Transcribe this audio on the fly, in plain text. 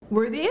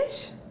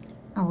Worthy-ish?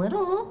 A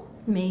little,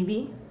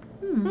 maybe.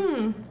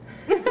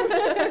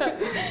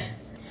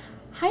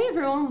 Hi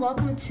everyone,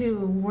 welcome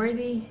to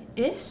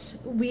Worthy-ish.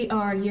 We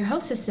are your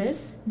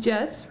hostesses,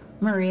 Jess?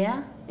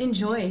 Maria? and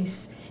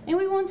Joyce, and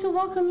we want to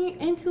welcome you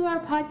into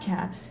our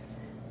podcast.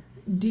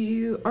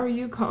 Are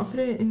you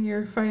confident in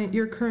your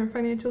current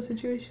financial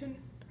situation?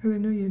 Because I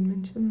know you had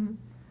mentioned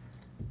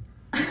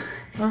that.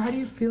 Or how do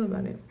you feel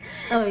about it?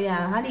 Oh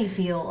yeah, how do you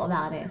feel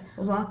about it?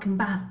 Walking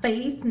by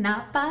faith,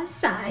 not by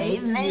sight.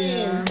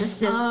 Amen.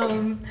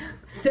 Yeah.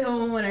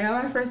 So when I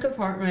got my first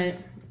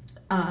apartment,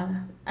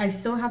 I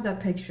still have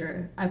that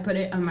picture. I put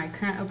it on my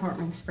current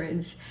apartment's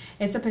fridge.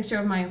 It's a picture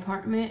of my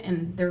apartment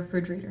and the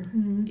refrigerator.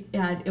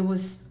 It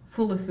was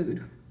full of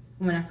food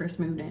when I first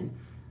moved in.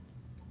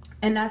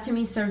 And that to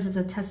me serves as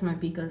a testament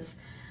because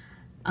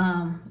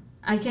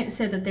I can't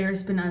say that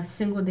there's been a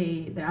single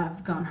day that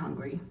I've gone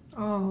hungry.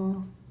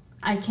 Oh.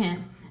 I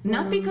can't.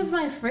 Not because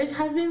my fridge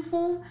has been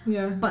full,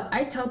 Yeah. but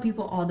I tell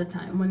people all the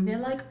time when they're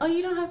like, oh,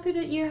 you don't have food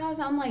at your house?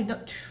 I'm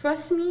like,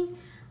 trust me,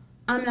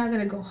 I'm not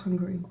going to go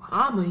hungry.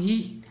 I'ma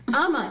eat.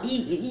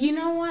 You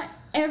know what?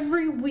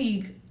 Every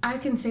week, I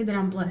can say that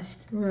I'm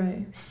blessed.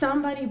 Right.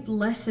 Somebody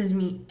blesses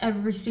me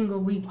every single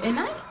week. And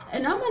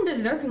I'm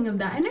undeserving of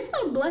that. And it's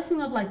not blessing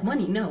of like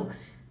money, no.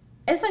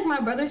 It's like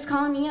my brother's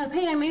calling me up,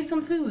 hey, I made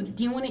some food.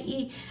 Do you want to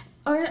eat?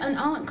 Or an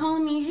aunt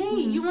calling me, hey,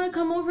 you want to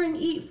come over and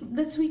eat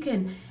this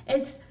weekend?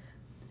 It's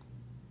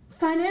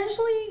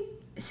financially,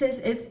 sis,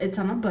 it's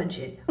on a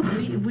budget.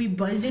 We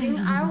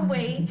budgeting our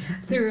way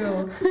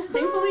through.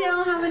 Thankfully, I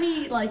don't have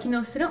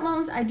any student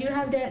loans. I do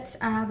have debts.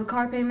 I have a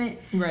car payment.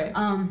 Right.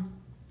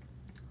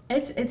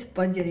 It's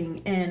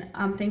budgeting, and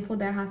I'm thankful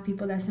that I have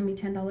people that send me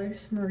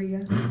 $10, Maria.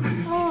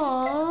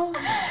 Aww.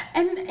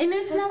 And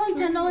it's not like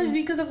 $10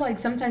 because of like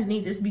sometimes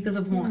needs, it's because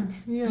of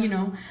wants. Yeah. You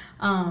know?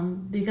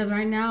 Because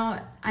right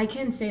now I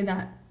can say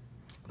that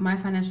my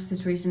financial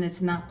situation,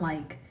 it's not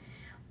like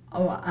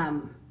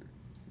I'm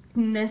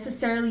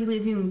necessarily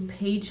living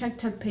paycheck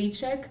to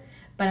paycheck,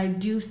 but I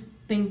do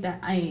think that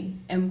I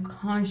am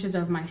conscious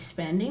of my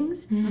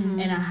spendings,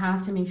 and I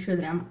have to make sure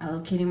that I'm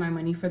allocating my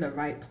money for the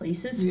right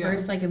places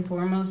first, like and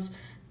foremost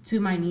to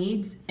my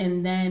needs,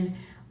 and then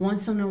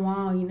once in a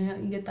while, you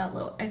get that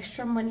little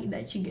extra money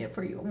that you get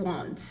for your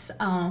wants.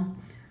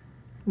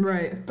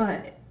 Right.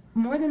 But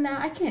more than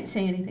that, I can't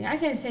say anything. I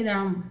can't say that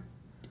I'm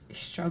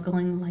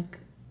struggling.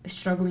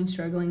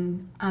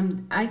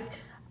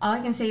 All I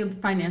can say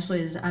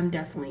financially is I'm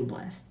definitely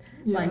blessed.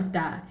 Yeah. Like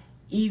that.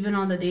 Even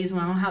on the days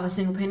when I don't have a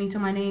single penny to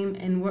my name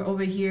and we're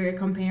over here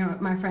comparing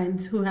with my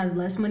friends who has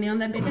less money on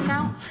their bank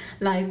account,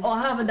 like, oh,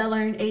 I have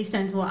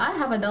 $1.08. Well, I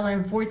have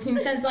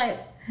 $1.14. Like,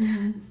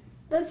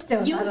 That's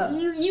still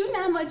you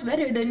not much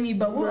better than me,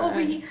 but we're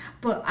over here.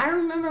 But I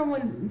remember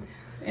when,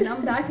 and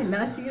I'm back in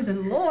that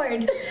season,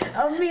 Lord,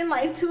 I mean,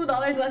 like $2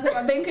 left in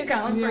my bank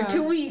account for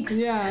 2 weeks.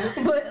 Yeah.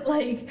 But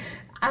like,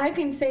 I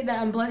can say that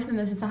I'm blessed in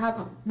this since I have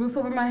a roof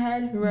over my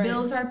head,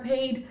 bills are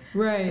paid.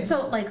 Right.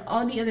 So like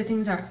all the other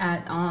things are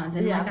add-ons,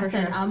 and like I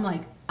said,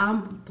 sure.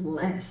 I'm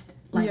blessed.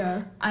 Like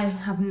I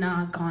have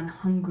not gone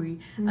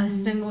hungry a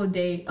single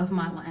day of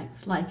my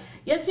life. Like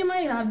yes, you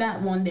might have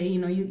that one day,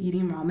 you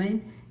eating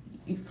ramen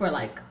for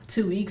like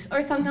 2 weeks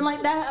or something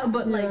like that,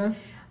 but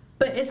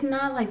but it's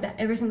not like that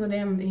every single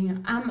day.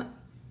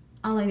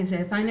 All I can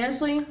say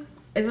financially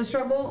it's a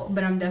struggle,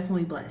 but I'm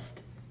definitely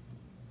blessed.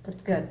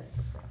 That's good.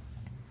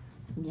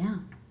 Yeah.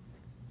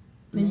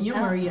 And you,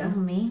 Maria?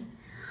 Me?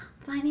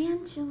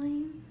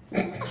 Financially.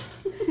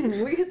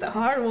 We get the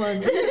hard one.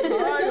 Get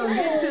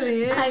to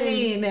the end. I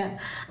mean,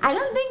 I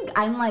don't think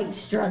I'm like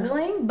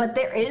struggling, but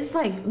there is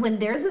like when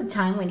there's a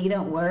time when you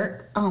don't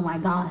work, oh my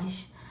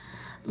gosh.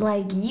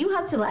 Like you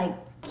have to like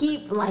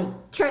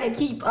try to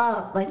keep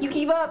up. Like you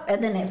keep up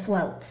and then it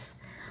floats.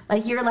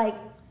 Like you're like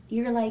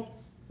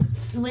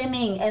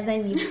swimming and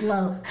then you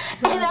float.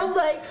 And I'm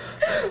like,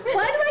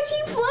 why do I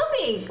keep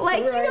floating?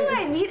 Like, you know what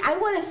I mean? I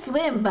want to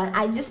swim, but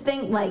I just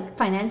think like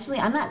financially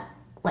I'm not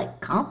like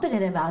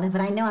confident about it,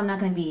 but I know I'm not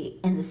going to be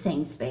in the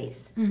same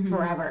space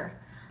forever.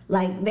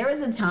 Like there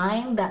was a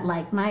time that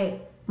like my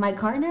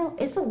car now,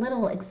 it's a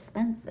little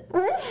expensive.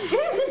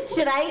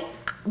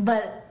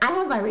 But I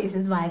have my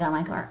reasons why I got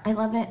my car. I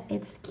love it.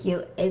 It's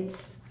cute.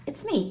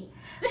 It's me.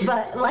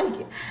 But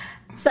like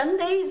some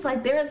days,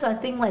 like there was a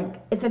thing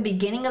like at the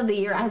beginning of the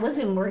year, I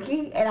wasn't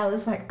working and I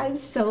was like, I'm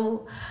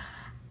so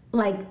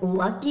like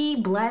lucky,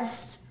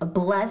 blessed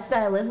that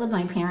I live with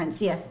my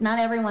parents. Yes, not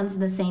everyone's in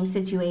the same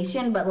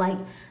situation, but like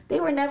they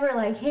were never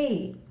like,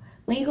 hey,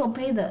 when you go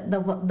pay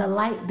the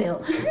light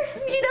bill, and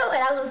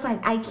I was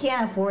like, I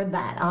can't afford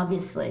that,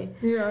 obviously.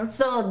 Yeah.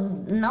 So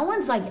no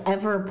one's like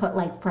ever put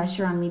like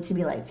pressure on me to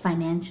be like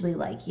financially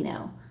like,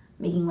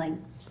 making like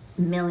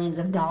millions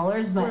of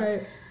dollars,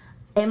 but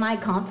am I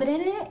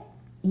confident in it?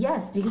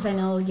 Yes, because I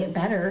know it'll get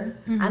better.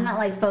 I'm not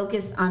like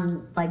focused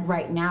on like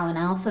right now, and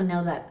I also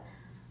know that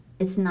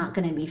it's not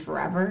gonna be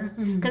forever.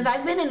 Because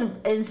I've been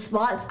in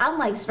spots, I'm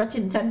like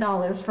stretching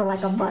 $10 for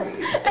like a month.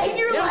 And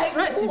you're It'll like,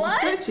 stretch if you what?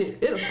 stretch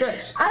it. It'll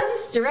stretch. I'm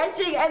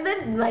stretching, and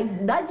then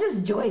like not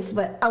just Joyce,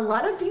 but a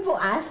lot of people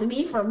ask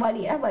me for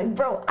money. I'm like,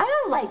 bro, I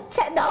have like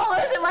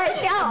 $10 in my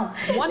account.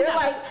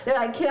 They're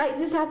like, can I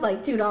just have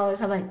like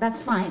 $2? I'm like,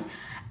 that's fine.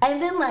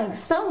 And then like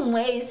some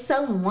way,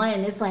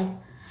 someone is like,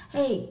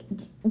 hey,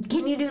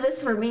 can you do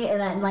this for me? And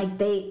then like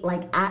they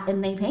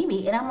and they pay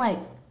me, and I'm like,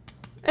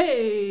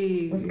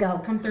 Hey. let's go.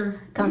 Come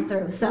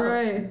through. So,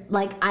 Right.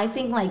 like, I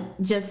think, like,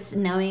 just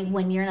knowing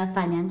when you're in a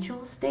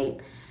financial state,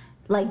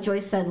 like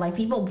Joyce said, like,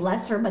 people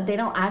bless her, but they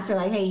don't ask her,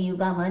 like, hey, you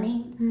got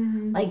money?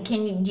 Mm-hmm. Like, do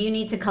you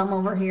need to come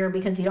over here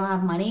because you don't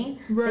have money?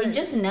 Right. They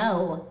just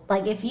know.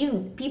 Like,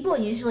 people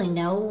usually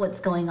know what's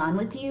going on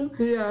with you.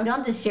 Yeah. You don't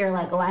have to share,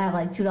 like, oh, I have,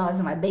 like, $2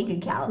 in my bank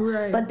account.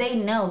 Right. But they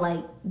know,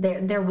 like,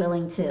 they're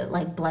willing to,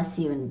 like, bless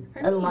you in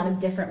a lot of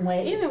different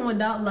ways. Even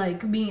without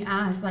like being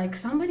asked, like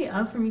somebody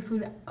offered me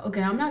food.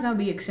 Okay, I'm not gonna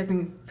be accepting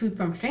food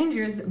from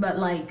strangers, but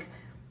like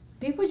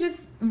people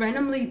just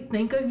randomly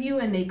think of you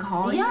and they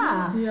call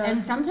Yeah. you. Yeah.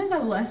 And sometimes a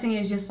blessing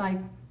is just like,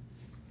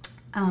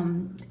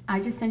 I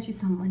just sent you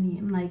some money.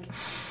 I'm like,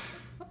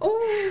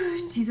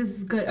 oh, Jesus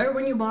is good. Or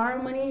when you borrow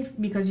money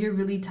because you're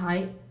really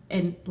tight,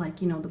 and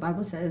like, you know, the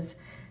Bible says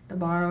the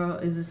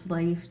borrower is a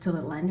slave to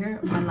the lender,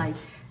 but like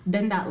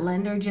then that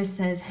lender just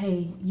says,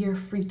 hey, you're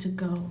free to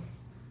go.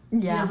 You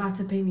don't have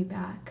to pay me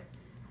back.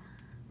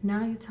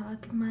 Now you're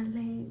talking my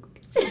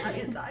language. Now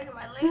you're talking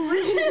my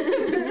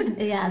language.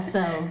 Yeah,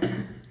 so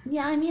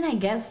yeah, I mean, I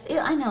guess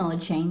I know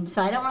it changed,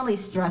 so I don't really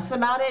stress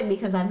about it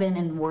because I've been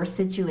in worse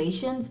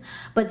situations.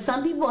 But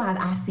some people have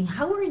asked me,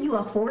 "How are you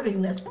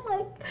affording this?" I'm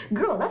like,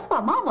 "Girl, that's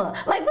my mama."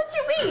 Like, what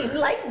you mean?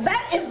 Like,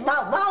 that is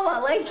my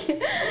mama. Like,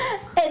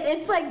 and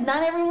it's like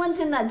not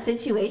everyone's in that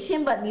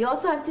situation, but you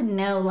also have to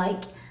know,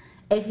 like,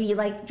 if you,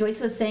 like Joyce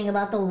was saying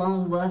about the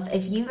lone wolf,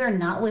 if you are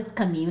not with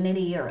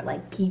community or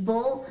like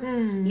people,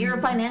 your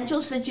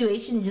financial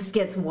situation just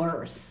gets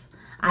worse.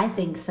 I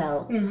think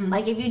so.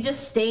 Like if you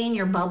just stay in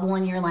your bubble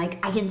and you're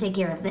like, I can take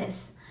care of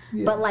this.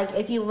 Yeah. But like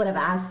if you would have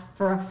asked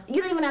for, you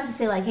don't even have to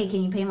say like, hey,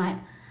 can you pay my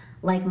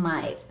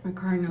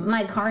car note.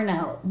 my car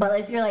note? But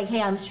if you're like,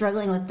 hey, I'm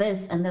struggling with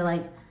this, and they're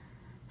like,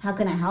 how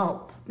can I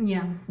help?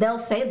 Yeah. They'll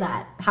say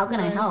that. How can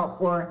I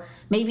help? Or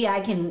maybe I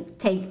can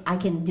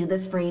do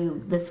this for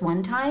you this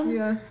one time.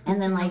 Yeah.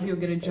 And then like You'll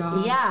get a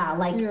job. Yeah,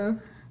 like Yeah.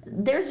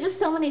 there's just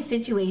so many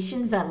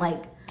situations that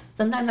like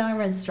sometimes I don't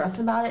even stress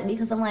about it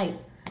because I'm like,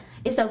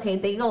 it's okay.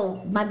 They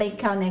go, my bank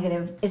account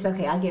negative. It's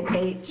okay. I'll get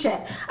paid.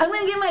 Check. I'm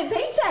gonna get my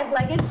paycheck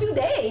like in 2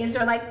 days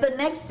or like the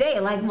next day.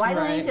 Like why do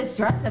I need to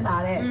stress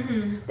about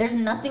it? There's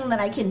nothing that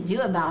I can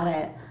do about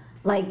it.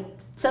 Like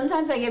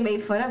sometimes I get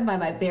made fun of by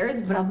my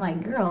parents, but I'm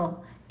like,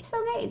 girl, it's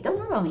okay. Don't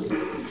worry about me.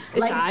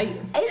 Like aight.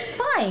 it's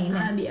fine.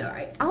 I'll be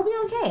alright. I'll be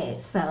okay.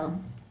 So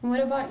What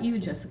about you,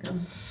 Jessica?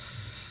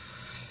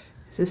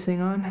 Is this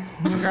thing on?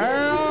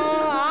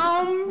 Girl,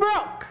 I'm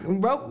broke.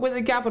 Broke with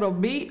a capital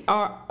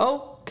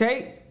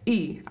BROKE.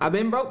 I've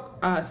been broke.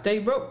 I stay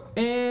broke,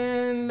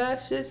 and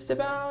that's just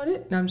about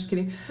it. No, I'm just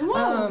kidding.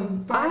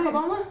 Barack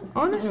Obama?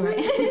 Honestly,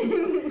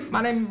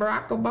 my name is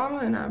Barack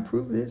Obama, and I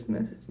approve this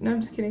message. No,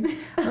 I'm just kidding.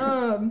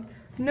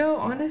 No,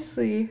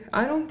 honestly,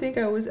 I don't think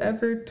I was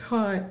ever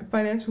taught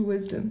financial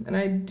wisdom, and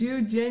I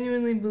do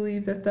genuinely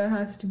believe that that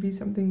has to be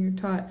something you're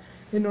taught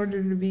in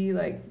order to be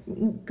like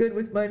good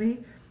with money.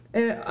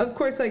 And of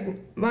course, like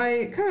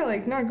my kind of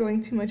like not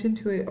going too much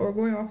into it or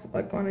going off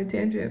like on a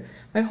tangent,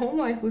 my home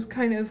life was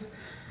kind of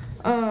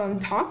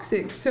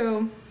toxic,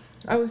 so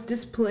I was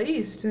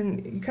displaced.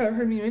 And you kind of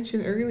heard me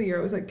mention earlier,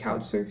 I was like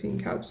couch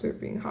surfing,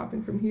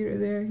 hopping from here to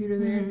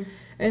there,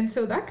 and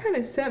so that kind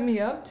of set me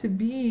up to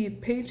be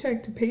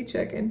paycheck to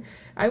paycheck. And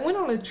I went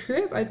on a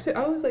trip. I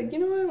was like, you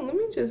know what, let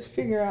me just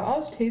figure out. I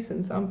was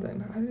chasing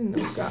something. I didn't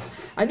know God.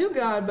 I knew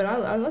God, but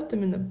I left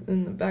him in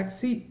the back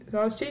seat. So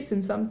I was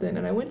chasing something,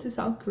 and I went to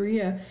South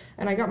Korea,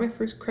 and I got my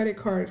first credit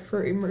card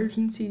for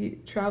emergency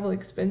travel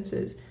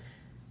expenses.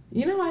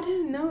 You know, I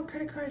didn't know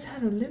credit cards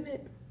had a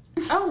limit.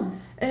 Oh.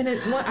 And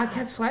I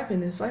kept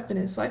swiping, and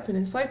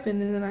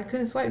then I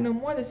couldn't swipe no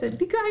more. They said,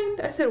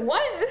 declined. I said,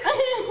 what?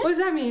 What does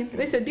that mean?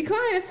 They said, decline.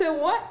 I said,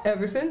 what?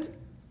 Ever since,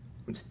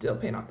 I'm still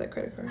paying off that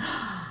credit card.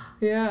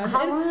 Yeah.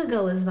 how long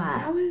ago was That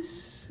that?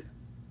 was,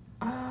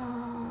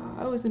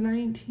 I was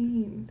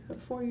 19, so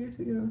 4 years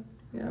ago.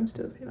 Yeah, I'm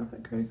still paying off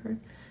that credit card.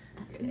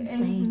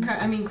 Insane.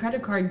 And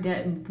credit card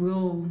debt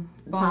will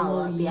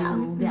follow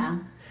you. Yeah.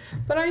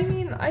 But I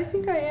mean, I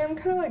think I am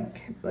kind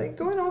of like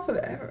going off of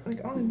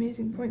like all the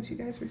amazing points you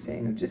guys were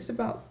saying of just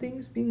about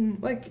things being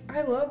like,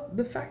 I love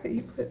the fact that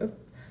you put a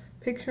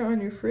picture on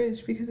your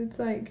fridge, because it's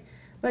like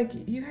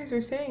you guys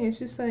were saying, it's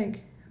just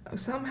like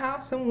somehow,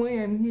 some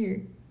way I'm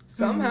here.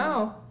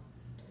 Somehow,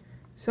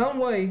 some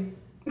way,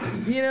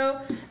 you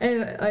know?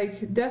 And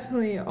like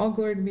definitely all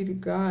glory be to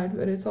God,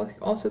 but it's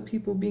also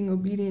people being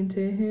obedient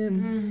to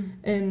him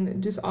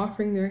and just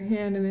offering their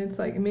hand. And it's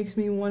like, it makes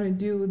me want to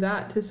do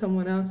that to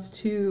someone else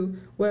too,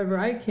 wherever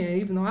I can,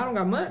 even though I don't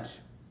got much.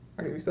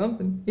 I'll give you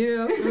something, you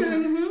know?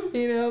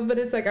 You know, but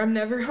it's like I'm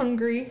never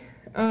hungry.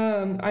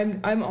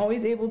 I'm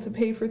always able to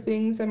pay for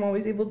things. I'm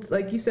always able to,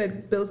 like you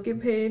said, bills get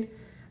paid.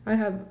 I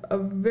have a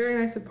very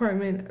nice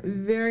apartment,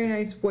 very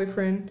nice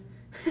boyfriend.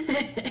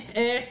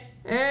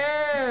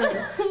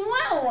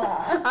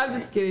 Wow. I'm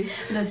just kidding.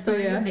 The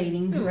story Yeah. of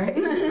dating. Right.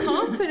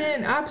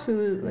 Confident,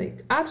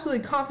 absolutely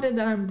confident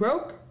that I'm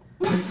broke.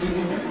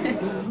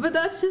 But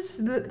that's just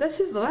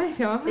life,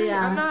 y'all.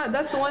 Yeah. I'm not.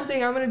 That's the one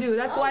thing I'm gonna do.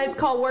 That's why it's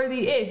called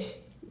worthy-ish.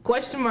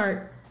 Question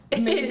mark.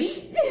 Maybe.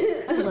 Ish.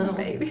 A little.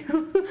 Maybe.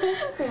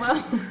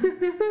 Wow.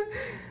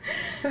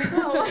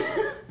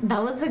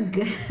 That was a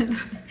good.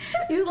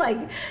 You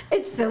like,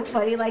 it's so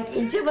funny. Like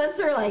each of us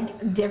are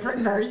like different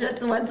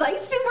versions. One's like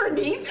super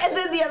deep, and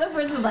then the other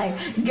person's like,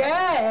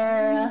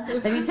 "Girl,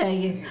 let me tell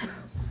you."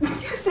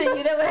 So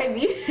you know what I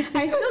mean?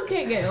 I still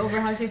can't get over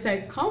how she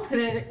said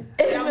confident.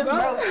 And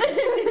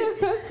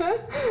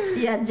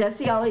yeah,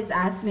 Jesse always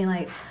asks me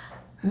like,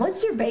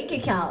 "What's your bank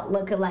account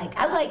looking like?"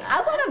 I'm like,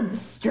 "I want a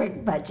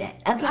strict budget."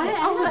 Okay,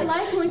 I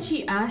like when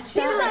she asked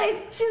She's that. like,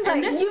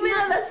 And this you've is been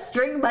on a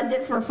strict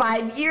budget for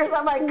 5 years.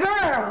 I'm like,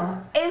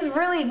 girl, it's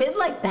really been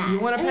like that. You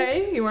want to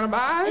pay? You want to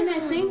buy? And I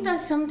think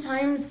that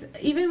sometimes,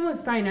 even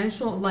with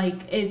financial,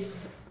 like,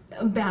 it's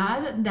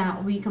bad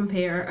that we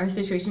compare our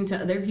situation to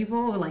other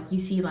people. Like, you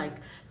see, like,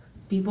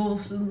 people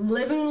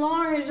living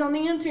large on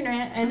the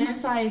internet, and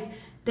it's like,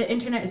 the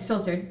internet is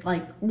filtered.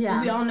 Like, Yeah.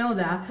 we all know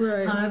that.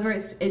 Right. However,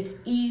 it's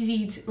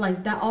easy to,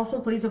 like, that also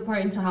plays a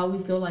part into how we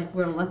feel like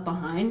we're left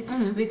behind.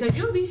 Because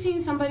you'll be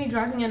seeing somebody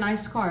driving a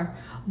nice car,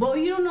 but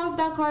you don't know if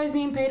that car is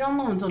being paid on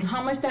loans, or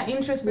how much that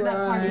interest for that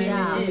car Right.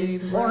 payment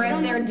is. Or You if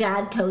don't their know-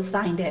 dad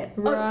co-signed it.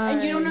 Oh,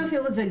 and you don't Right. know if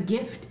it was a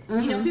gift.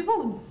 You know,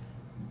 people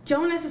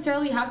don't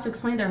necessarily have to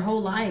explain their whole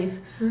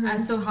life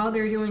as to how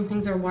they're doing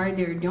things or why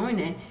they're doing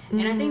it.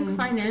 And I think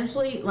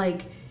financially,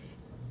 like,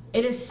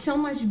 it is so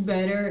much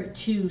better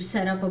to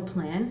set up a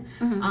plan.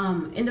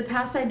 In the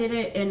past, I did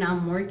it, and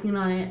I'm working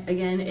on it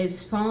again.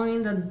 It's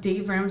following the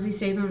Dave Ramsey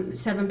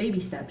seven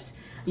baby steps.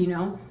 You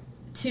know,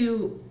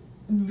 to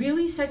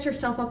really set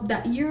yourself up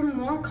that you're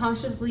more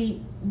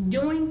consciously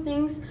doing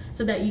things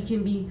so that you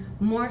can be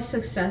more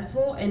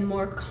successful and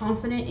more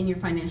confident in your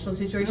financial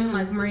situation.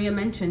 Like Maria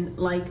mentioned,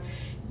 like,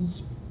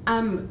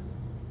 I'm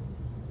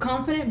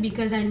confident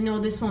because I know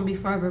this won't be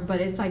forever, but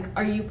it's like,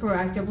 are you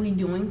proactively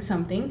doing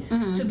something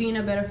to be in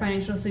a better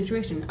financial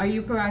situation? Are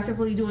you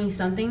proactively doing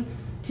something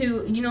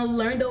to, you know,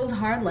 learn those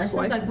hard lessons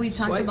Swipe, like we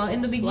talked swipe, about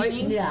in the swipe.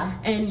 beginning? Yeah.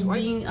 And Swipe.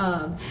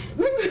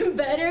 being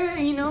better,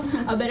 you know,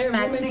 a better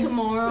woman Maxing.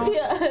 tomorrow.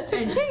 Yeah.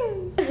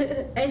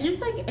 And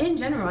just like in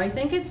general, I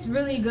think it's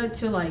really good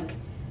to like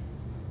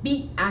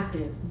be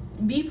active.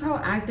 Be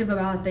proactive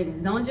about things.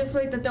 Don't just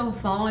wait that they'll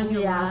fall in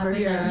your Yeah, lap for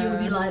and that sure. you'll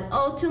be like,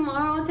 oh,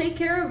 tomorrow I'll take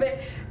care of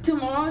it.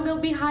 Tomorrow there'll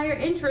be higher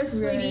interest,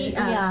 sweetie.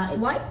 Right. Yeah.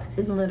 Swipe.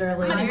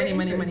 Literally. Money, money,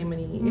 money, interest.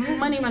 money, money.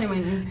 Money, money,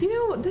 money. You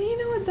know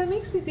what that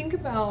makes me think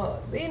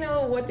about? You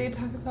know what they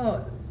talk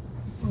about?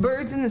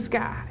 Birds in the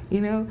sky.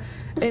 You know,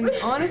 and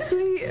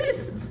honestly,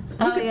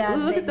 Oh, yeah,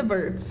 look they- at the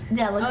birds.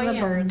 Yeah, look Oh, at the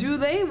yeah. birds. Do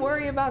they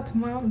worry about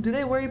tomorrow? Do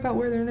they worry about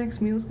where their next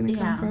meal's gonna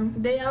Yeah. come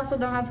from? They also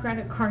don't have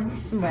credit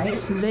cards. Right?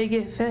 They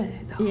get fed.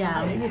 though.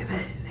 Yeah. They get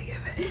fed.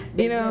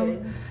 You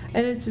know,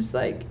 and it's just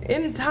like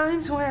in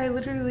times where I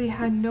literally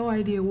had no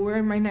idea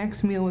where my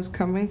next meal was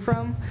coming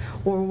from,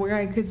 or where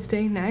I could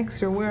stay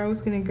next, or where I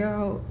was gonna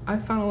go. I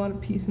found a lot of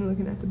peace in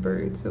looking at the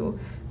birds. So,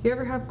 if you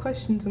ever have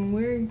questions on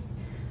where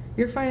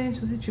your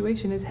financial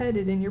situation is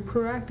headed, and you're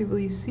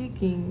proactively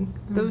seeking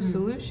those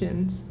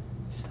solutions,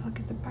 just look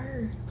at the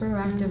birds.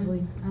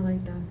 Proactively. I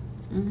like that.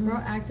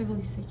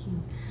 Proactively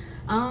seeking.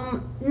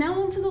 Now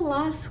on to the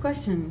last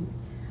question.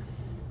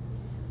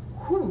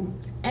 Whew.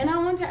 And I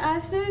want to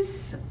ask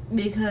this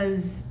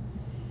because,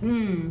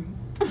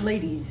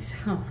 ladies,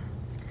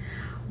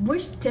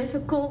 which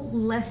difficult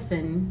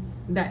lesson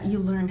that you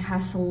learned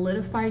has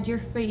solidified your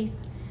faith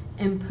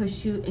and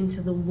pushed you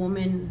into the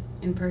woman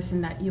and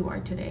person that you are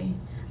today?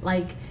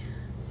 Like,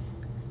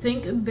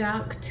 think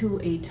back to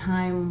a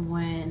time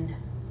when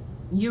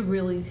you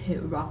really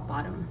hit rock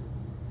bottom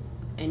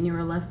and you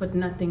were left with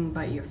nothing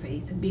but your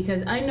faith.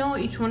 Because I know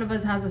each one of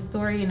us has a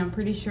story, and I'm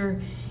pretty sure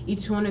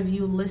each one of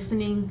you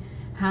listening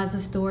has a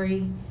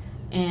story.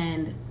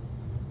 And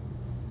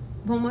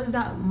when was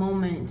that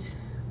moment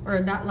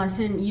or that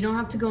lesson? You don't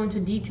have to go into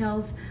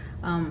details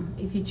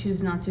if you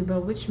choose not to,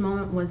 but which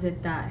moment was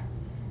it that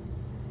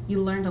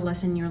you learned a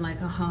lesson, you're like,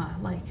 aha,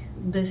 like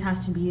this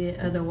has to be it,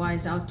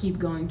 otherwise I'll keep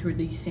going through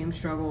these same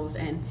struggles,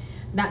 and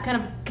that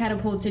kind of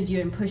catapulted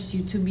you and pushed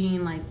you to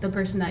being like the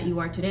person that you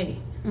are today?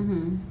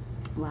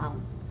 Wow.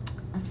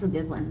 That's a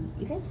good one.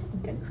 You guys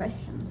have good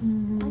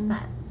questions. I like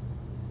that.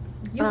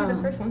 You were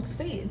the first one to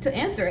say it, to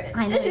answer it.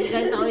 I know you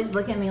guys always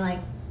look at me like,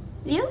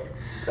 you?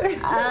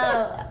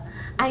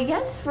 I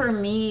guess for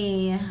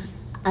me,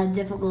 a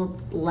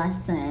difficult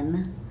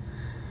lesson,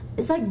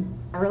 it's like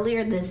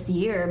earlier this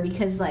year,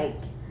 because like,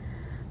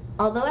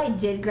 although I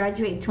did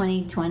graduate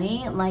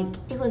 2020, like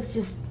it was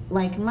just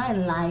like my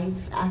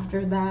life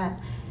after that,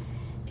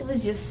 it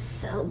was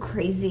just so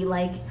crazy.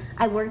 Like,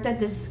 I worked at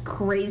this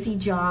crazy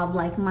job.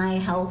 Like, my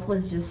health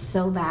was just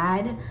so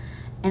bad,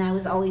 and I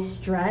was always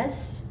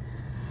stressed.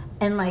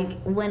 And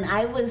like, when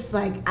I was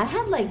like,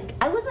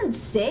 I wasn't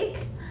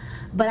sick,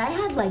 but I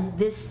had like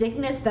this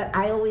sickness that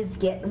I always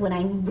get when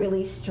I'm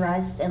really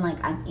stressed and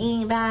like I'm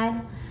eating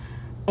bad.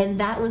 And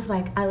that was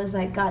like, I was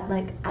like, God,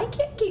 like, I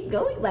can't keep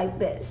going like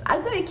this.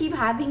 I'm gonna keep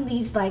having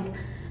these like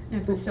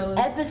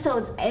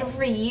episodes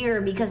every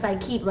year because I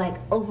keep like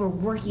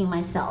overworking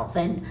myself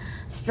and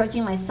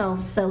stretching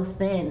myself so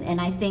thin. And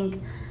I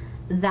think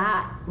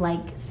that,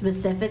 like,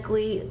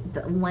 specifically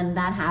when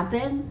that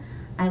happened,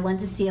 I went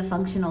to see a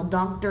functional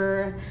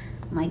doctor.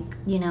 Like,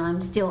 you know, I'm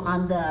still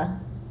on the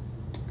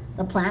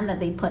plan that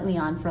they put me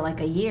on for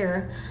like a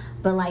year,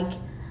 but like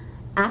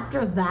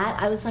after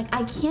that I was like,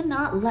 I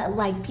cannot let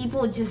like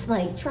people just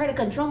like try to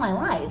control my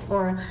life,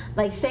 or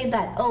like say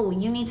that, oh,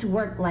 you need to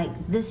work like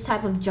this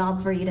type of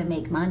job for you to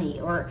make money,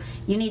 or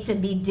you need to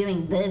be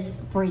doing this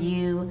for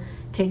you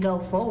to go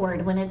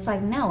forward, when it's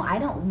like, no, I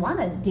don't want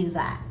to do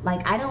that.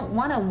 Like, I don't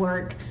want to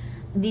work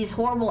these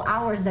horrible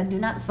hours that do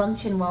not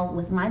function well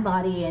with my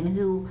body and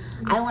who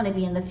I want to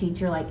be in the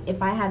future. Like,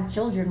 if I have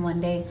children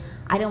one day,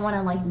 I don't want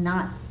to like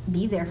not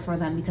be there for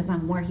them because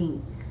I'm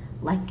working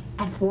like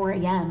at 4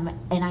 a.m.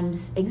 and I'm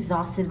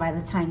exhausted by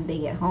the time they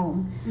get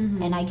home.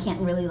 And I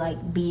can't really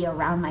like be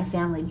around my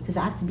family because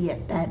I have to be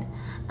at bed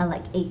at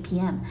like 8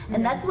 p.m.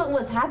 And that's what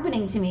was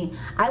happening to me.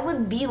 I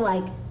would be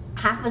like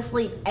half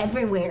asleep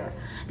everywhere.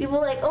 People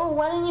were like, oh,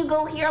 why don't you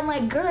go here? I'm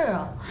like,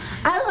 girl,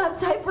 I don't have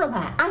time for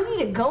that. I need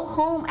to go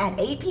home at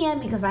 8 p.m.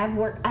 because I've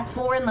worked at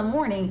 4 in the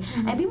morning.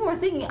 And people were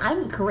thinking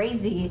I'm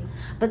crazy.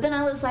 But then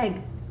I was like,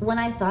 when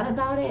I thought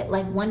about it,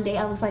 like one day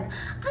I was like,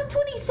 I'm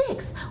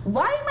 26.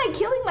 Why am I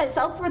killing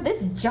myself for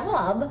this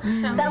job?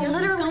 Somebody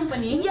else's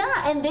company.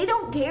 Yeah, and they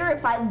don't care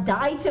if I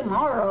die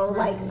tomorrow.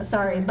 Right. Like,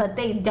 sorry, but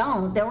they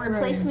don't. They'll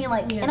replace me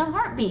like in a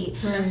heartbeat.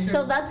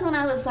 So that's when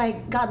I was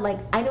like, God, like,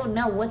 I don't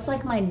know what's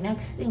like my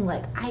next thing.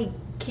 Like, I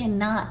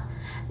cannot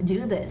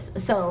do this.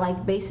 So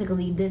like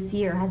basically this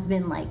year has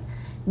been like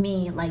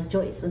me, like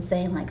Joyce was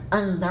saying, like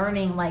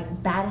unlearning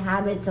like bad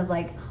habits of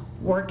like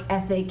work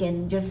ethic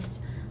and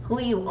just who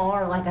you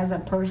are like as a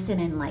person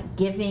and like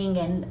giving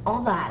and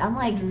all that. I'm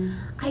like,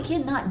 I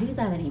cannot do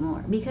that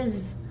anymore,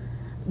 because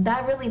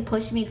that really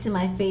pushed me to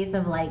my faith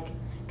of like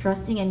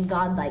trusting in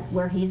God, like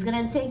where He's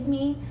gonna take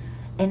me,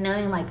 and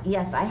knowing like,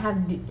 yes, I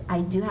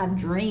do have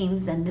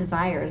dreams and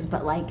desires,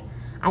 but like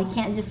I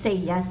can't just say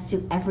yes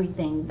to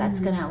everything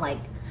that's gonna like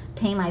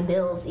pay my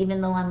bills,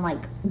 even though I'm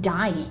like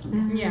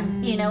dying.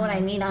 You know what I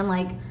mean? I'm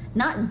like,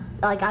 not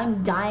like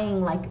I'm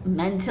dying like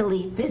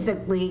mentally,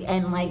 physically,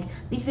 and like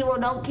these people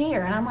don't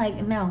care. And I'm like,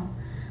 no.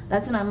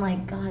 That's when I'm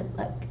like, God,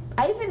 like,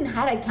 I even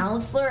had a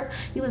counselor.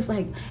 He was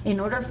like, in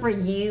order for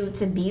you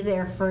to be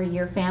there for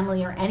your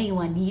family or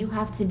anyone, you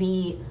have to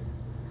be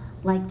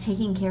like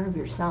taking care of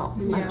yourself.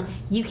 Like,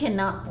 you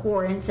cannot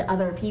pour into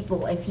other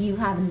people if you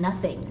have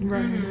nothing.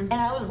 And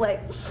I was like,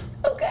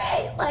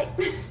 okay. Like,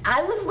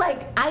 I was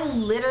like, I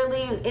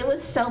literally, it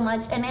was so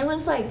much. And it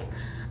was like,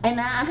 and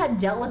I had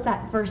dealt with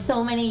that for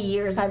so many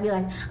years. I'd be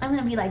like, I'm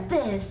gonna be like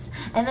this,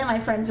 and then my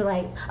friends were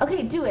like,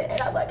 okay, do it, and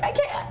I'm like, I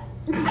can't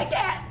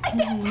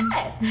do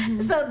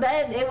it. So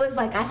then it was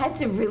like I had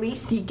to really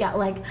seek out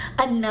like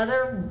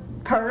another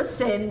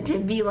person to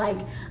be like,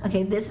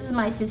 okay, this is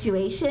my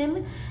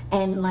situation,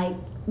 and like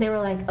they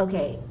were like,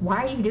 okay, why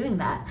are you doing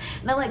that?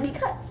 And I'm like,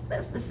 because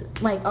this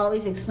like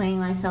always explaining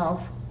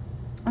myself.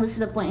 It was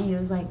to the point he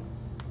was like,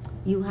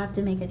 you have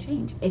to make a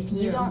change. If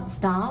you don't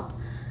stop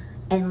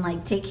and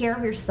like take care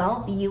of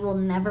yourself, you will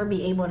never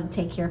be able to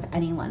take care of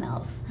anyone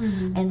else.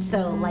 And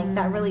so like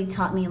that really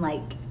taught me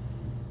like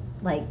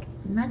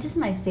not just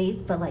my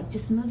faith, but like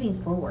just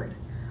moving forward,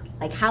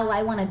 like how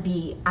I want to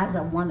be as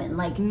a woman.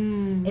 Like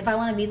if I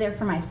want to be there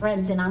for my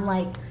friends and I'm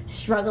like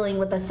struggling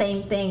with the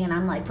same thing and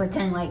I'm like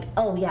pretending like,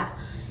 oh yeah,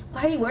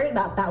 why are you worried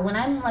about that, when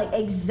I'm like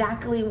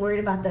exactly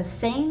worried about the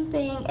same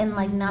thing, and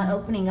like not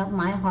opening up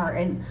my heart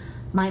and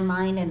my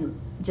mind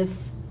and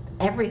just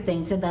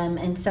everything to them,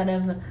 instead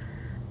of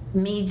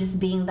me just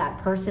being that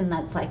person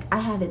that's like, I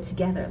have it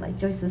together. Like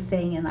Joyce was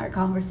saying in our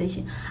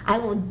conversation, I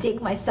will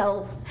dig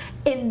myself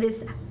in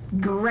this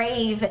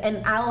grave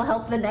and I will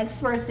help the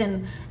next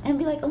person and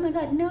be like, oh my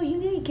God, no, you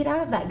need to get out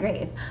of that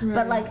grave.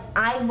 But like,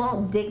 I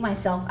won't dig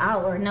myself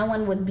out, or no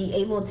one would be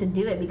able to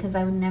do it, because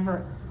I would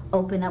never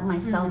open up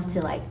myself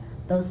to like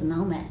those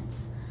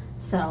moments.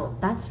 So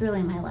that's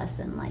really my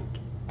lesson, like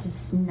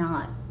just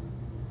not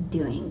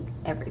doing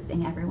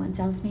everything everyone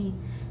tells me,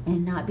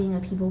 and not being a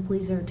people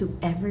pleaser to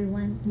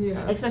everyone,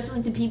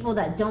 especially to people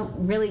that don't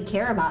really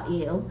care about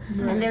you,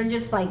 and they're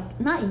just like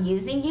not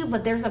using you,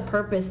 but there's a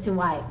purpose to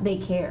why they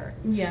care.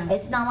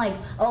 It's not like,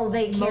 oh,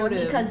 they care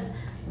because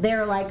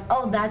they're like,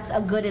 oh, that's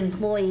a good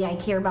employee, I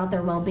care about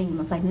their well-being.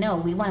 It's like, no,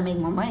 we want to make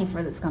more money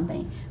for this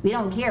company. We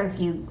don't care if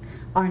you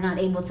are not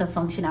able to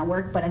function at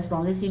work, but as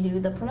long as you do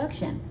the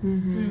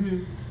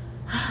production.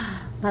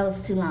 That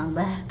was too long,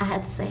 but I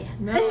had to say it.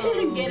 No,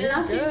 get it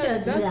off your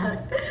chest.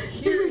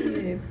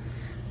 Period.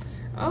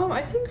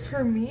 I think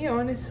for me,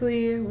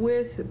 honestly,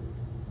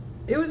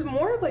 it was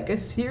more of like a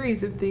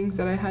series of things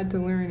that I had to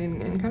learn,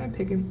 and kind of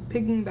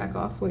picking back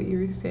off what you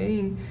were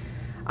saying.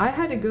 I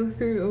had to go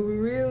through a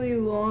really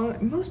long.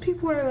 Most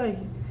people are like,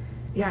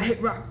 yeah, I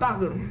hit rock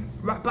bottom,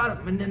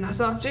 and then I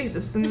saw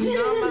Jesus, and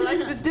my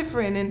life is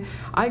different. And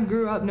I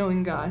grew up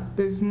knowing God.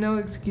 There's no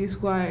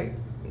excuse why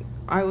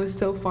I was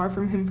so far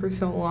from him for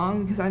so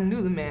long, because I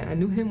knew the man. I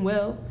knew him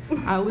well.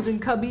 I was in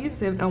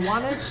Cubbies and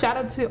Awana. Shout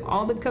out to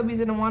all the Cubbies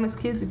and Awana's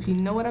kids. If you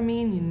know what I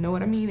mean, you know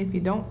what I mean. If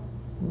you don't,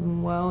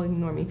 well,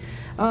 ignore me.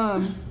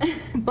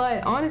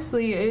 But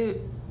honestly,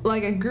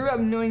 I grew up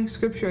knowing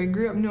scripture. I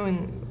grew up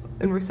knowing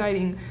and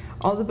reciting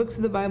all the books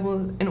of the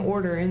Bible in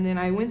order. And then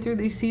I went through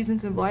these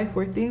seasons of life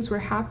where things were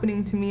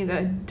happening to me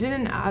that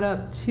didn't add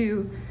up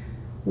to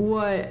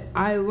what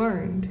I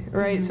learned,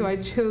 right? Mm-hmm. So I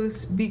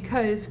chose,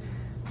 because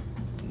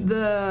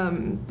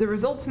the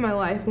results of my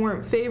life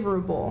weren't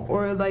favorable,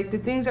 or like the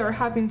things that were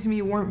happening to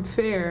me weren't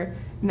fair.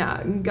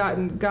 Nah,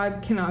 God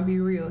cannot be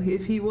real.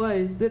 If he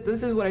was,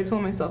 this is what I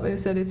told myself. I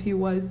said, if he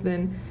was,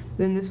 then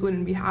this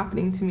wouldn't be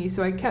happening to me.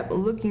 So I kept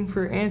looking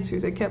for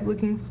answers. I kept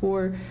looking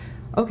for,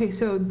 okay,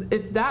 so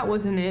if that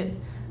wasn't it,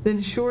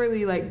 then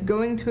surely like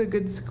going to a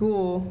good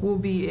school will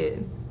be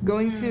it.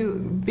 Going to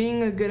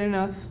being a good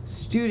enough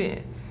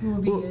student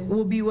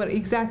will be what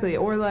exactly,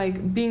 or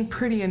like being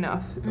pretty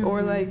enough,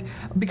 or like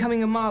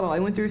becoming a model. I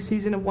went through a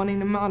season of wanting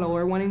to model,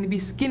 or wanting to be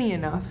skinny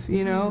enough,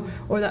 you know,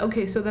 or that,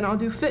 okay, so then I'll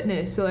do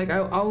fitness, so like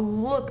I'll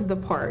look the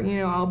part, you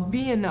know, I'll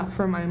be enough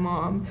for my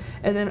mom.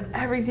 And then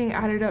everything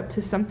added up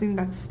to something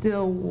that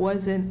still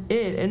wasn't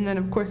it. And then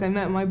of course I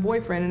met my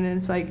boyfriend, and then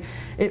it's like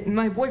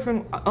my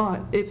boyfriend,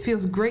 it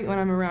feels great when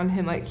I'm around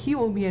him, like he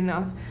will be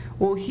enough.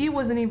 Well, he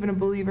wasn't even a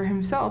believer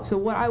himself, so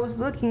what I was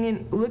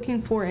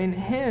looking for in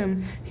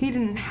him, he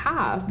didn't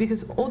have,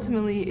 because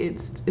ultimately it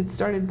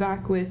started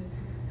back with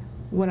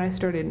what I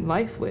started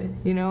life with,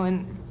 you know.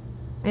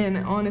 And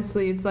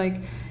honestly, it's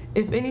like,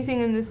 if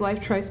anything in this life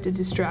tries to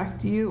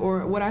distract you,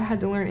 or what I had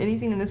to learn,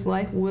 anything in this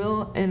life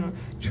will and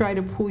try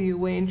to pull you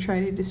away and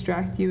try to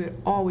distract you, it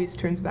always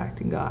turns back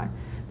to God.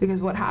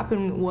 Because what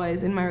happened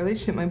was, in my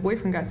relationship, my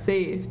boyfriend got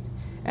saved.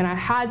 And I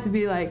had to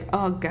be like,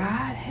 oh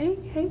God, hey,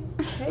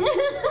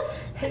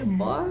 hey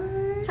boy.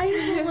 How you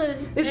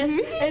doing? It's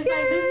me.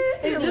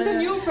 It's like this a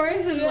new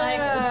person,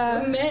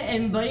 like met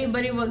and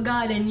buddy with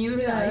God, and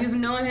you've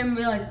known him.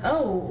 You're like,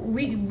 oh,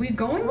 we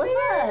going What's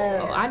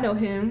there? up? Oh, I know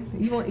him.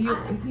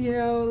 You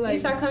know, like, you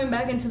start coming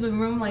back into the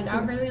room, like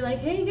I'm really like,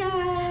 hey guys,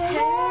 Hey,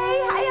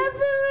 how y'all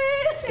doing?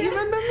 you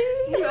remember me?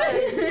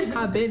 Like,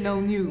 I've been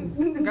on you,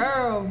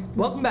 girl.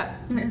 Welcome back.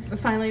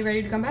 Finally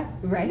ready to come back,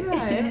 Right?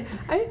 Yeah, and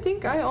I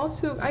think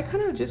I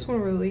kind of just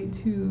want to relate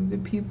to the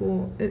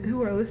people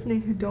who are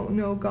listening who don't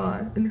know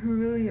God, and who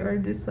really are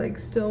just like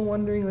still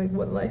wondering like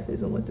what life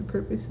is and what the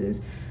purpose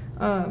is.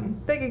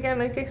 Like again,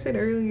 like I said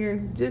earlier,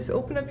 just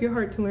open up your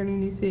heart to learning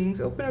new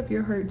things. Open up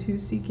your heart to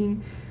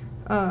seeking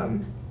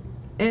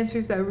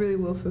answers that really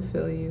will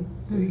fulfill you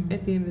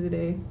at the end of the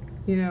day,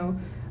 you know.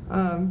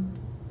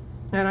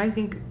 And I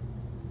think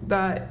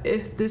that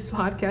if this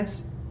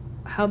podcast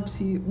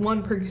helps you,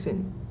 one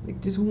person, like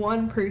just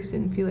one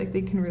person, feel like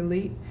they can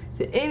relate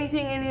to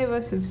anything any of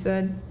us have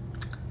said,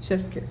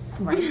 chef's kiss.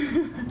 Right.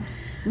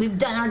 We've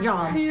done our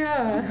job.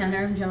 Yeah. done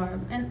our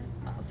job. And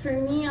for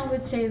me, I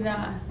would say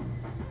that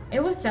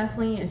it was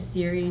definitely a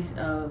series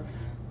of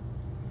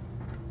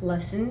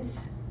lessons,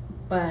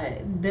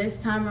 but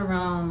this time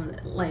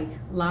around, like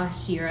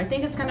last year, I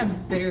think it's kind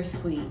of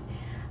bittersweet,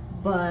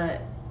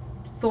 but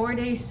 4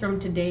 days from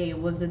today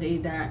was the day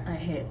that I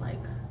hit like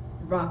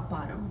rock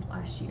bottom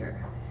last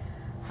year.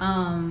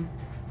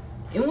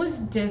 It was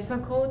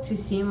difficult to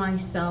see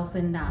myself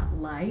in that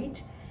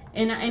light,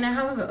 and I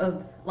have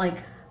a like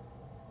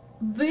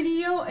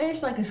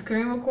video-ish, like a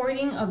screen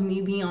recording of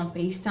me being on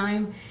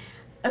FaceTime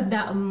of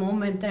that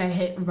moment that I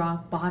hit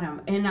rock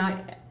bottom, and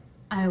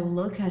I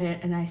look at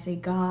it and I say,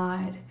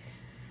 God,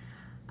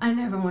 I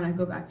never want to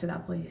go back to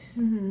that place.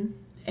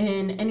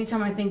 And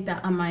anytime I think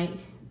that I might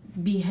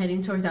be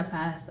heading towards that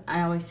path,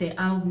 I always say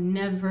I'll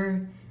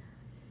never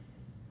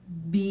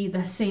be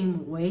the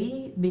same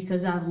way,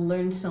 because I've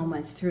learned so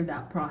much through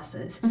that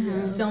process.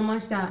 So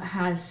much that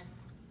has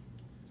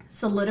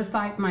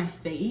solidified my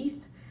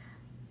faith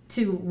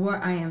to where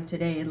I am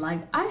today.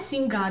 Like, I've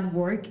seen God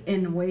work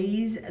in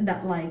ways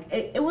that, like,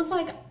 it was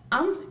like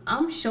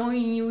I'm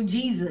showing you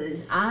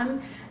Jesus.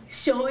 I'm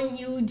showing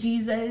you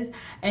Jesus,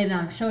 and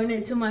I'm showing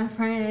it to my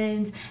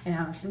friends, and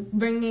I'm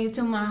bringing it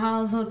to my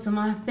household, to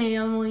my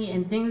family,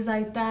 and things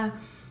like that.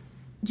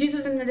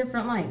 Jesus in a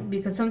different light,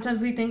 because sometimes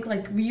we think,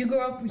 like, you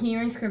grow up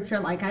hearing scripture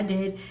like I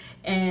did,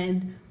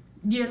 and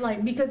you're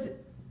like, because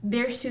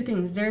there's two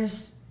things.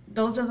 There's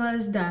those of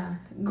us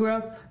that grew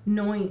up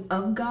knowing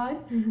of God,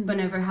 but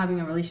never having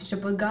a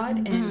relationship with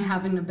God, and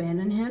having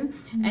abandoned him.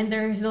 And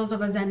there's those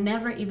of us that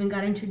never even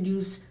got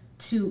introduced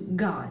to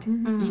God.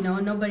 You know,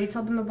 nobody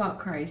told them about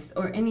Christ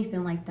or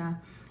anything like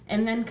that.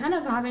 And then kind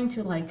of having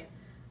to, like,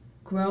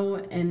 grow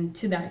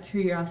into that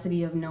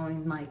curiosity of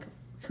knowing, like,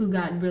 who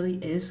God really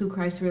is, who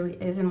Christ really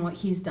is, and what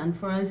he's done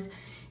for us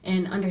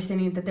and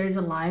understanding that there's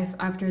a life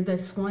after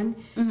this one,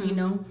 you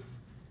know.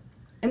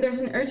 And there's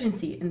an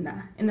urgency in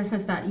that, in the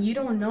sense that you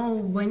don't know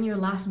when your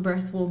last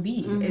breath will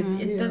be.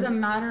 It doesn't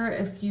matter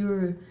if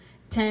you're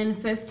 10,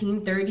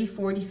 15, 30,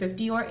 40,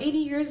 50, or 80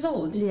 years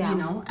old. You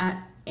know,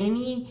 at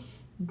any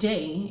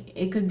day,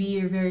 it could be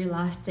your very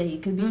last day.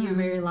 It could be your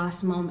very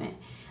last moment.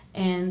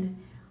 And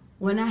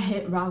when I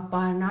hit rock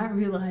bottom, I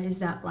realized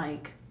that,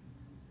 like,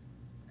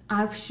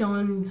 I've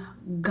shown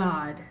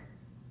God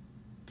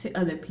to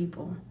other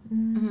people.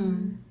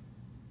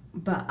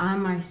 But I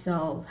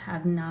myself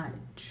have not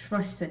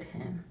trusted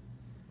him.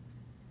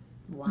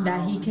 Wow.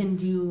 That he can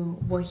do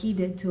what he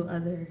did to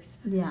others.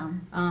 Yeah.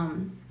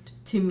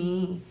 To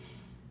me.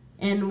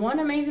 And one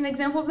amazing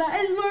example of that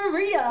is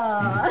Maria.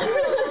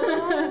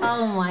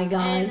 Oh my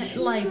gosh.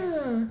 And like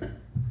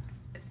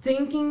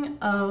thinking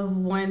of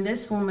when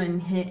this woman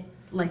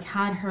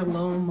had her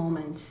low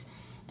moments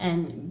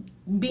and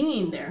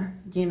being there,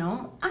 you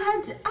know,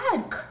 I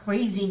had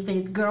crazy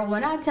faith, girl.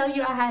 When I tell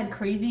you I had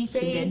crazy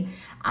faith,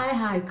 I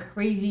had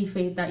crazy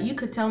faith that you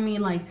could tell me,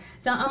 like,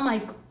 so I'm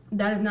like,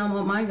 that is not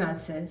what my God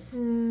says.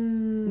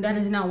 That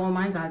is not what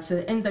my God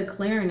says. And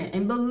declaring it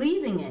and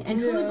believing it and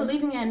truly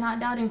believing it and not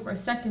doubting for a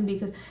second,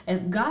 because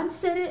if God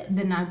said it,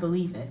 then I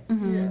believe it.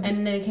 And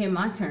then it came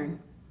my turn.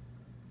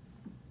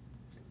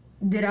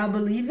 Did I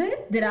believe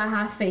it? Did I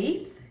have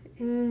faith?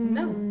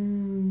 No.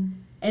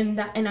 And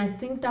I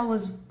think that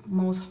was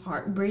most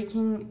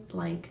heartbreaking,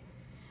 like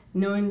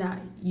knowing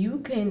that you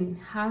can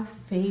have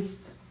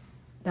faith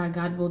that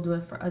God will do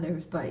it for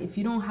others, but if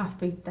you don't have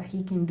faith that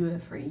he can do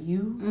it for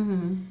you,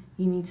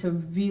 you need to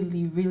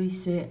really, really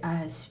sit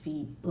at his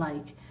feet.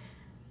 Like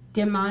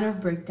the amount of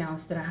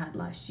breakdowns that I had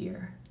last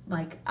year.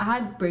 Like I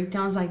had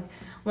breakdowns, like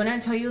when I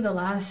tell you the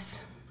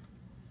last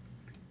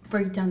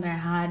breakdown that I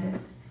had,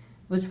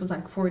 which was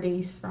like 4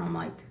 days from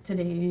like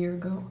today, a year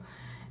ago,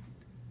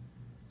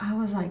 I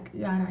was like,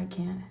 God, I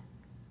can't.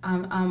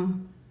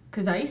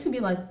 Because I used to be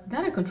like,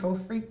 not a control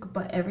freak,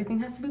 but everything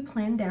has to be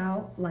planned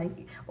out,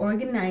 like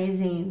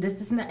organizing,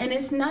 this and that. And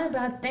it's not a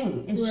bad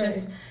thing. It's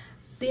just,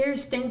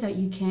 there's things that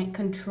you can't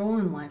control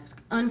in life,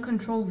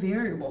 uncontrolled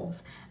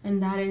variables.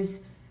 And that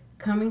is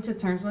coming to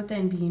terms with it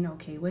and being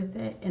okay with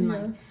it. And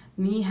like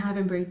me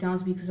having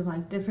breakdowns because of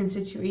like different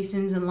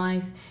situations in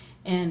life.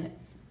 And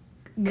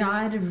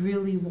God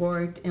really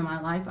worked in my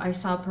life. I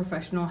saw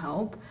professional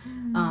help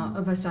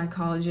of a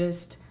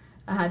psychologist.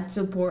 I had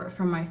support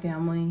from my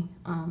family.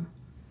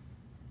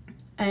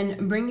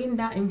 And bringing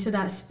that into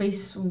that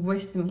space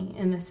with me,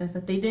 in the sense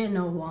that they didn't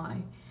know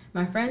why.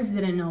 My friends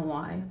didn't know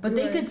why. But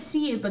they could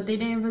see it, but they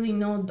didn't really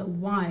know the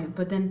why.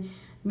 But then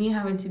me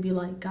having to be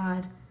like,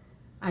 God,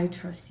 I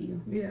trust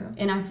you. Yeah.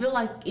 And I feel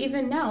like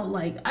even now,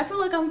 like, I feel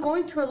like I'm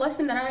going through a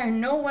lesson that I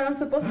know what I'm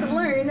supposed to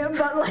learn.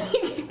 But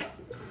like...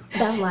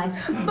 That's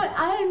life. But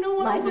I don't know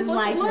what I'm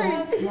supposed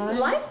to learn.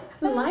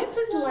 Life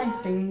is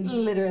life, baby.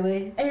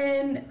 Literally.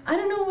 And I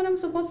don't know what I'm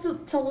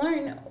supposed to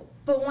learn.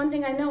 But one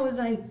thing I know is,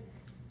 like,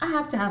 I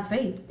have to have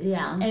faith.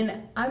 Yeah.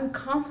 And I'm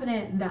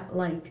confident that,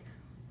 like,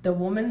 the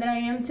woman that I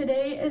am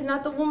today is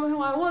not the woman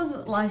who I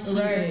was last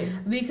year.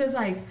 Because,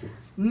 like,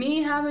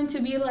 me having to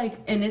be, like,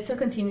 and it's a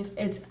continuous,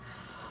 it's,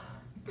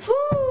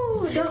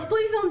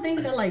 please don't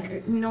think that,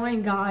 like,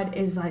 knowing God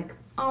is, like,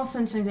 all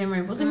sunshine and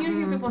rainbows. And you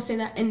hear people say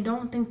that, and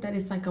don't think that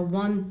it's, like, a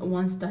one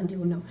done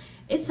deal. No.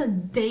 It's a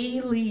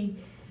daily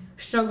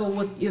struggle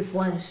with your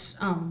flesh.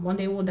 One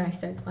day we'll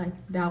dissect, like,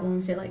 that when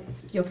we say, like,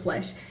 it's your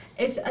flesh.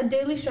 It's a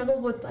daily struggle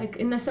with, like,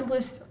 in the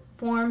simplest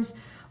forms,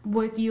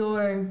 with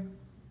your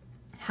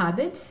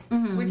habits,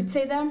 we could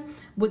say that,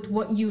 with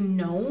what you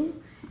know.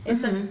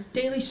 It's a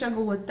daily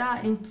struggle with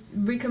that, and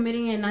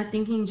recommitting and not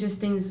thinking just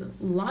things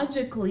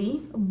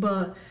logically,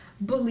 but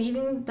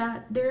believing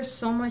that there's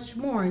so much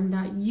more and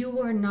that you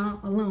are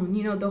not alone.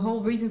 You know, the whole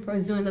reason for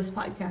us doing this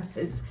podcast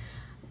is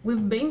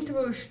we've been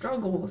through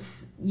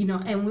struggles, you know,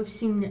 and we've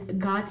seen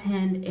God's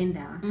hand in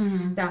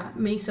that. That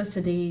makes us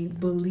today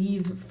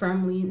believe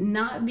firmly,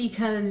 not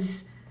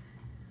because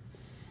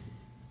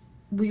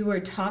we were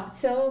taught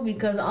so,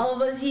 because all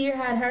of us here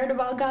had heard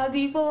about God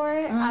before,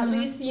 at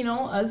least, you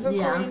know, us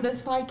recording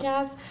this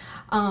podcast.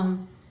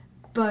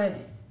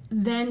 But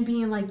then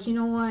being like, you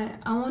know what,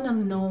 I want to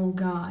know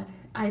God.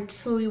 I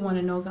truly want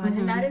to know God.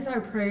 And that is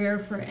our prayer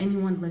for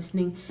anyone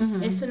listening,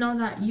 is to know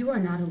that you are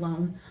not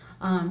alone.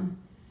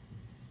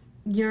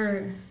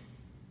 Your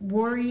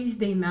worries,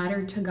 they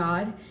matter to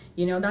God.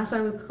 You know, that's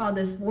why we call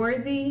this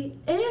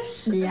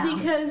worthy-ish. Yeah.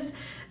 Because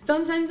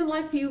sometimes in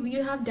life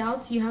you have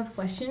doubts, you have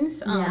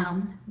questions.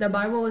 The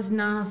Bible is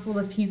not full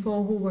of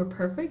people who were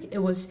perfect. It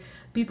was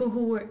people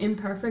who were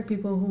imperfect,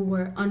 people who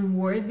were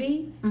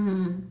unworthy.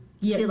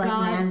 To like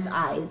man's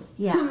eyes.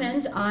 To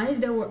men's eyes,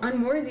 they were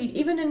unworthy.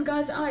 Even in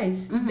God's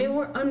eyes, they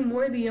were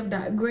unworthy of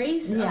that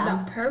grace, of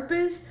that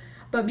purpose.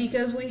 But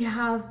because we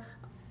have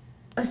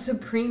a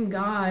supreme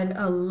God,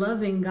 a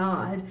loving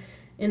God,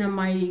 and a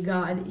mighty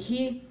God,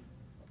 He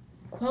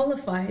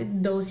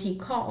qualified those He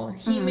called.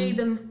 He made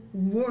them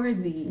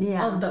worthy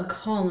of the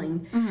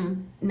calling.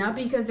 Not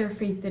because their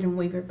faith didn't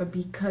waver, but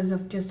because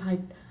of just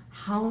like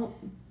how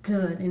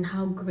good and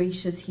how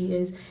gracious he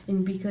is,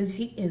 and because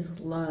he is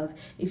love.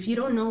 If you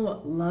don't know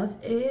what love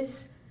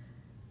is,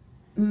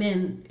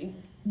 man,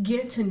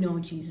 get to know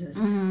Jesus.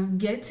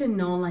 Get to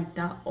know like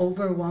that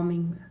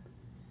overwhelming,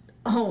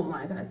 oh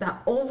my God,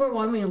 that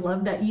overwhelming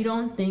love that you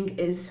don't think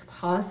is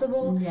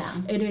possible.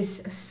 Yeah. It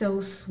is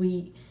so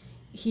sweet.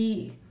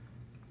 He's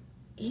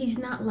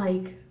not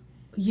like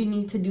you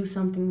need to do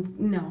something.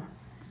 No.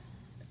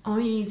 All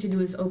you need to do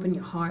is open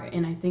your heart.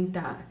 And I think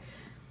that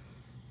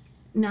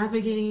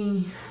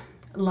navigating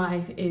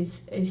life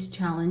is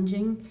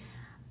challenging,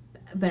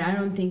 but I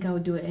don't think I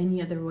would do it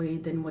any other way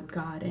than with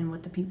God and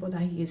with the people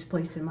that he has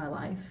placed in my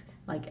life.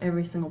 Like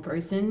every single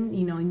person,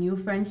 you know, new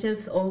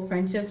friendships, old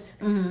friendships,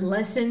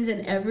 lessons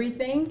and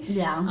everything.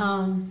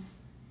 Yeah.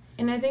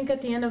 And I think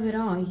at the end of it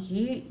all,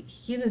 he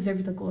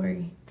deserves the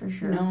glory. For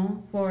sure. You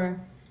know, for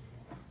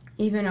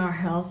even our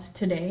health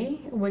today,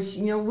 which,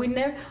 you know, we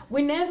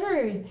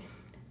never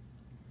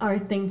are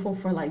thankful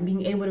for like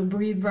being able to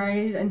breathe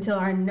right until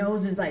our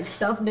nose is like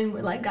stuffed. Then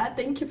we're like, God,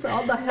 thank you for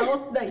all the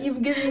health that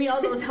you've given me,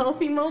 all those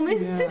healthy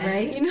moments. Yeah,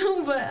 right. You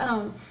know, but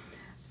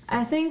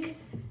I think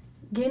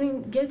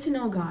get to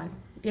know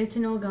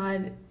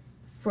God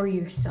for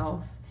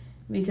yourself,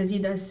 because he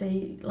does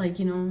say, like,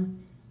 you know,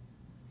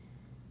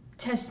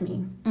 test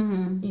me.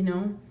 You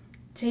know,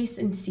 taste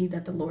and see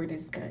that the Lord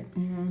is good.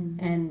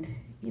 And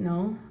you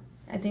know,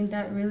 I think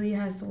that really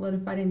has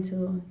solidified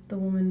into the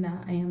woman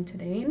that I am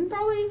today, and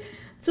probably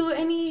to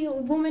any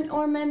woman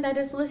or man that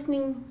is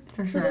listening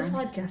For to sure. this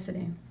podcast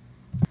today.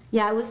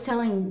 Yeah, I was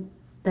telling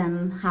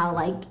them how,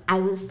 like, I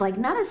was, like,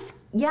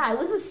 I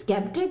was a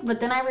skeptic, but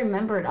then I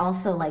remembered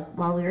also, like,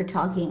 while we were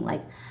talking,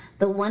 like,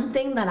 the one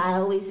thing that I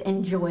always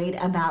enjoyed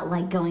about,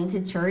 like, going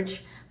to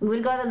church, we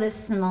would go to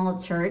this small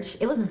church.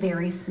 It was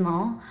very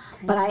small,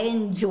 but I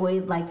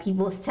enjoyed, like,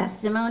 people's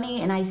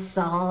testimony, and I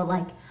saw,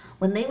 like,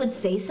 when they would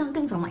say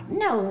something, so I'm like,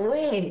 no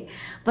way.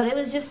 But it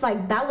was just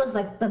like, that was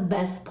like the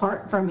best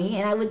part for me.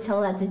 And I would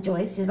tell that to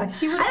Joyce. She's like,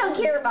 I don't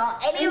care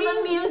about any of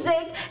the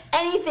music,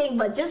 anything,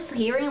 but just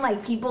hearing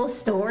like people's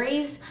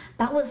stories,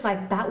 that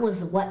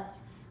was what,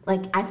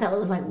 like, I felt it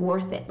was like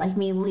worth it. Like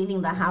me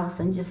leaving the house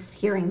and just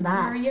hearing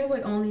that. Maria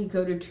would only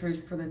go to church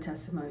for the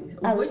testimonies,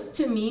 which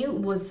to me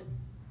was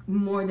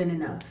more than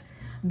enough.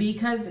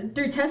 Because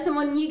through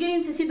testimony, you're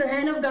getting to see the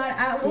hand of God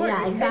at work.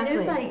 Yeah, exactly. And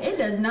it's like, it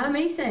does not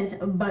make sense,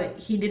 but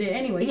he did it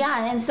anyway.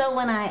 Yeah, and so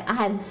when I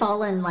had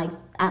fallen, like,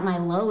 at my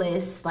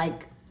lowest,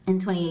 like, in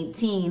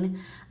 2018,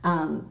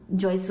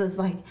 Joyce was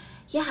like,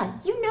 yeah,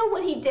 you know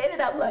what he did?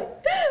 And I'm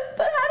like,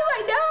 but how do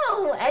I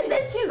know? And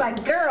then she's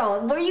like,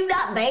 girl, were you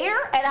not there?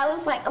 And I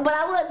was like, but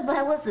I was.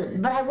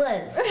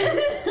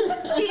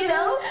 You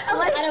know?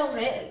 Like, I don't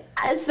fit.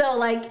 So,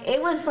 like,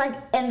 it was like,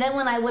 and then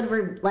when I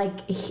would,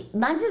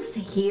 not just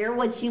hear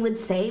what she would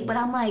say, but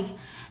I'm like,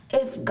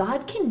 if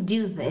God can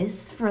do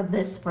this for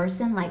this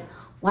person, like,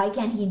 why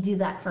can't he do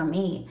that for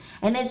me?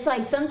 And it's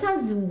like,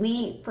 sometimes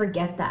we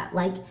forget that.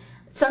 Like,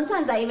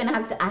 sometimes I even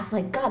have to ask,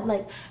 like, God,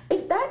 like,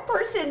 if that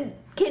person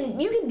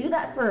you can do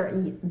that for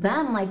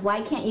them, like,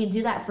 why can't you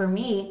do that for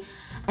me?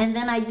 And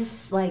then I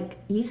just, like,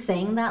 you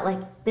saying that,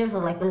 like, there's a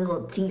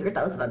little tear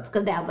that was about to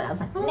come down, but I was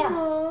like,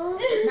 no,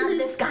 not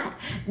this God.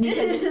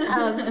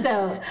 Because,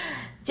 so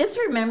just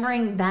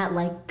remembering that,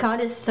 like,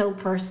 God is so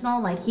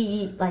personal. Like,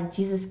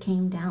 Jesus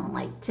came down,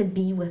 like, to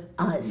be with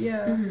us.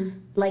 Yeah.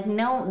 Like,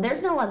 no,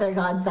 there's no other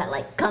gods that,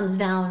 like, comes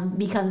down,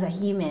 becomes a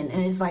human,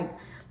 and is, like,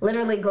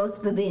 literally goes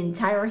through the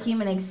entire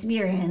human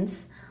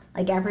experience,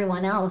 like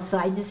everyone else. So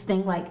I just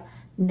think, like,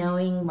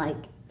 knowing, like,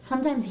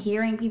 sometimes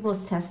hearing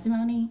people's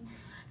testimony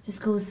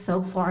just goes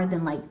so far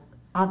than, like,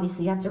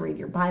 obviously you have to read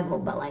your Bible,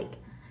 but, like,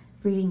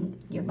 reading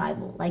your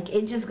Bible, like,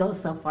 it just goes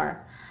so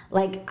far.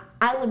 Like,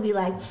 I would be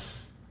like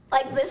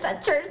this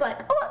at church,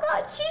 like, oh my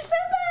God, she said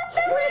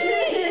that. No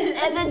way.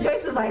 And then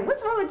Joyce was like,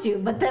 what's wrong with you?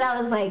 But then I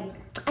was like,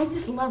 I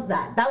just love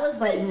that. That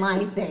was, like,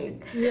 my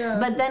thing. Yeah.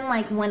 But then,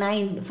 like, when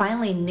I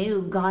finally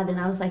knew God, and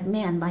I was like,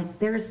 man, like,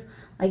 there's,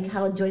 like,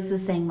 how Joyce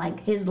was saying, like,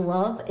 his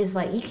love is,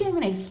 like, you can't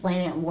even explain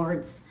it in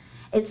words.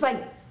 It's,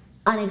 like,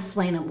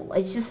 unexplainable.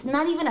 It's just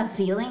not even a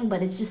feeling,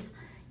 but it's just,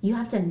 you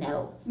have to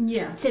know.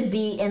 Yeah. To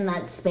be in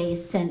that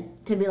space and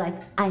to be like,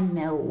 I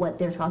know what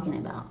they're talking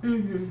about.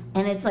 And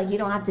it's like, you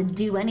don't have to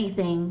do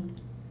anything,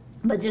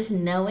 but just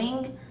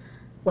knowing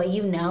what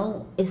you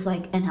know is,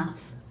 like,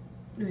 enough.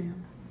 Yeah.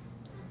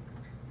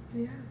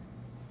 Yeah.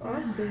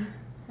 Awesome.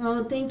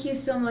 Well, thank you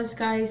so much,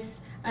 guys.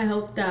 I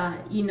hope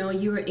that, you know,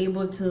 you were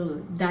able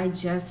to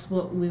digest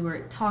what we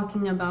were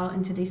talking about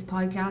in today's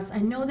podcast. I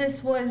know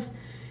this was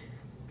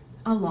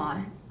a lot,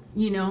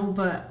 you know,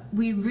 but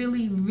we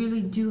really,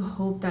 really do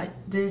hope that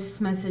this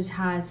message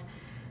has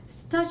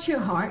touched your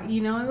heart,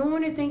 you know, and we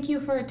want to thank you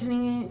for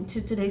tuning in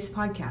to today's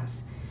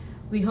podcast.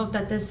 We hope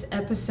that this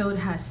episode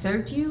has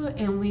served you,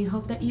 and we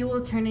hope that you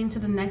will turn into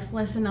the next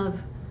lesson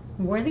of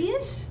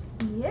Worthy-ish.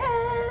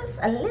 Yes,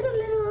 a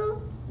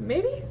little.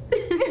 Maybe?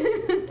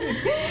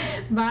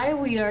 Bye,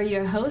 we are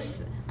your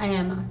hosts. I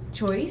am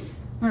Joyce.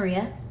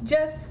 Maria.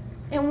 Jess.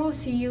 And we'll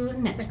see you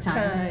next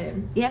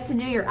time. You have to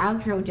do your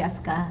outro,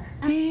 Jessica.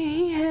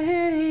 Hey,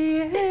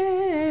 hey,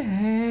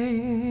 hey.